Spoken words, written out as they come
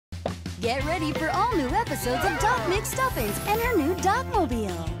Get ready for all new episodes of Doc McStuffins and her new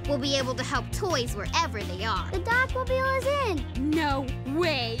Docmobile. We'll be able to help toys wherever they are. The Docmobile is in. No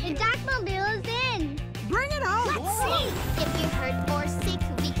way. The Docmobile is in. Bring it on. Let's see. If you're hurt or sick,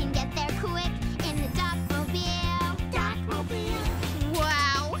 we can get there quick in the Docmobile. Docmobile.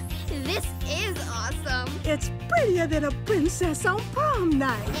 Wow, this is awesome. It's prettier than a princess on prom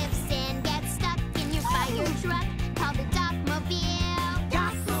night. If sand gets stuck in your fire truck, call the Docmobile.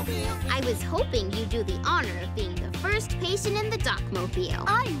 Docmobile. I was hoping you'd do the honor of being the first patient in the Docmobile.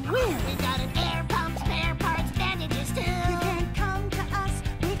 I will. We got an air pump, spare parts, bandages too. You can come to us,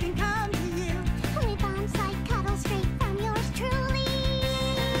 we can come to you. With on-site cuddle straight from yours truly.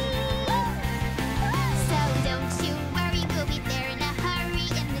 So don't you worry, we'll be there in a hurry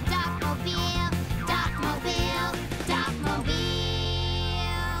in the Docmobile. Docmobile, Docmobile.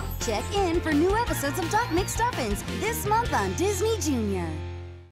 Check in for new episodes of Doc McStuffins this month on Disney Junior.